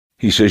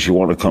He says, you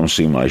want to come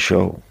see my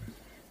show?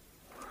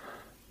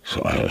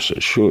 So I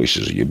said, sure. He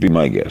says, you be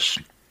my guest.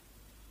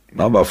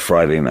 How about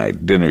Friday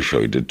night, dinner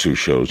show? He did 2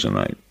 shows a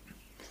night.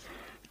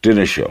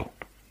 Dinner show.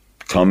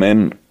 Come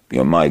in,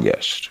 you're my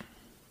guest.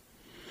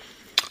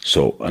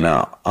 So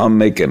now I'm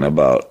making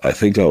I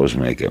think I was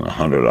making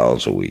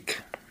 $100 a week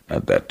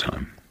at that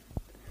time.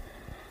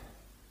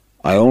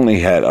 I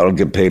don't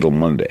get paid till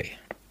Monday.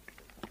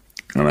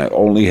 And I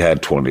only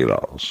had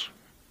 $20.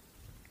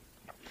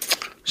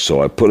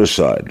 So I put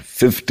aside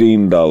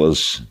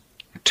 $15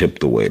 tip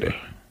the waiter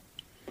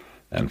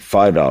and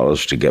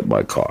 $5 to get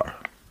my car.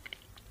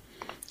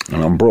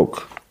 And I'm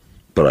broke,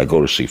 but I go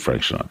to see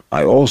Frank Sinatra.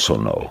 I also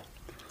know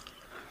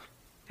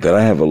that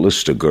I have a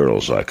list of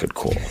girls I could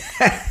call.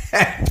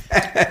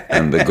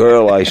 And the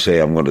girl I say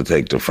I'm going to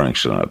take to Frank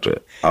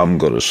Sinatra, I'm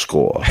going to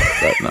score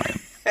that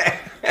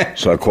night.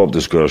 So I called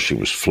this girl. She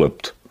was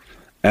flipped.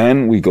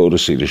 And we go to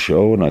see the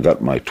show, and I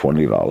got my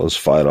 $20,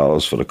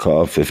 $5 for the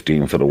car,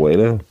 $15 for the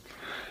waiter.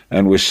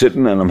 And we're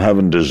sitting, and I'm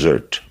having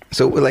dessert.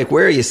 So, like,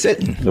 where are you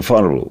sitting? The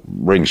front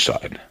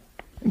ringside.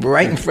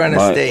 Right in front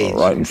of stage.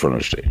 Right in front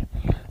of stage.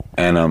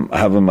 And I'm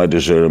having my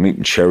dessert. I'm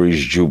eating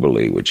Cherry's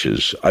Jubilee, which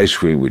is ice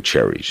cream with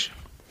cherries.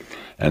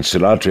 And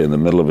Sinatra, in the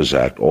middle of his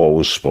act,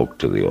 always spoke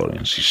to the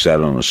audience. He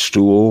sat on a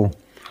stool,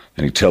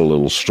 and he'd tell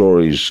little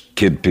stories,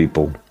 kid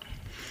people.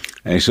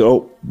 And he said,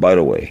 oh, by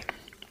the way,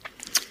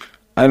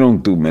 I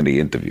don't do many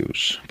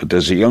interviews, but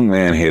there's a young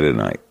man here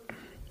tonight.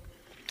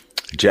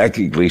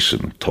 Jackie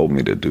Gleason told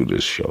me to do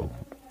this show,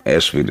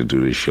 asked me to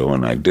do this show,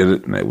 and I did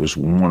it, and it was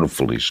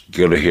wonderful. He's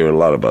going to hear a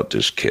lot about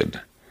this kid.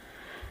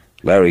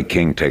 Larry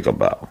King, take a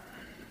bow.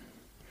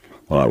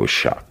 Well, I was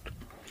shocked.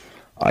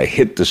 I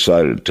hit the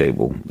side of the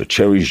table. The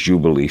Cherry's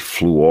Jubilee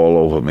flew all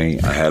over me.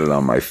 I had it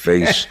on my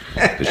face.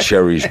 The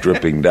cherries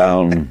dripping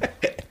down.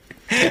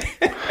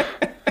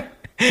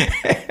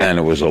 And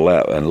it was a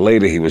laugh. And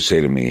later he would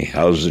say to me,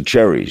 how's the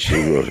cherries?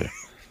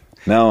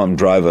 Now I'm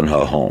driving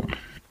her home,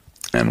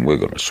 and we're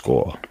going to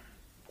score.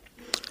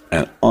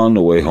 And on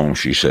the way home,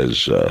 she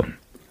says,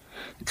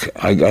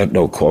 I got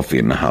no coffee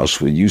in the house.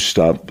 Will you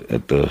stop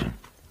at the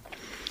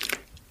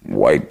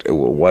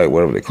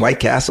whatever they call it? White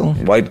Castle?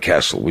 White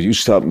Castle. Will you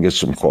stop and get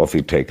some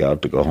coffee, take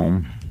out to go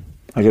home?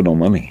 I got no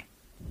money.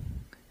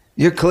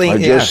 You're clean. I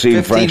just seen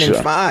 15 Frank and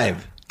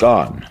 5.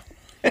 Gone.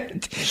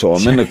 So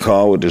I'm in the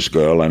car with this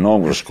girl. I know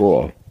I'm going to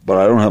score, but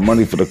I don't have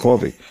money for the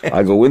coffee.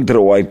 I go into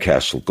the White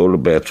Castle, go to the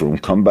bathroom,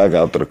 come back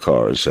out to the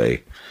car and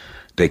say,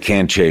 they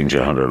can't change a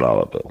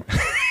 $100 bill.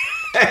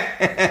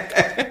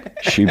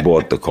 She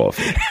bought the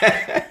coffee.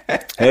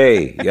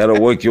 Hey, you got to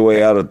work your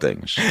way out of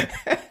things.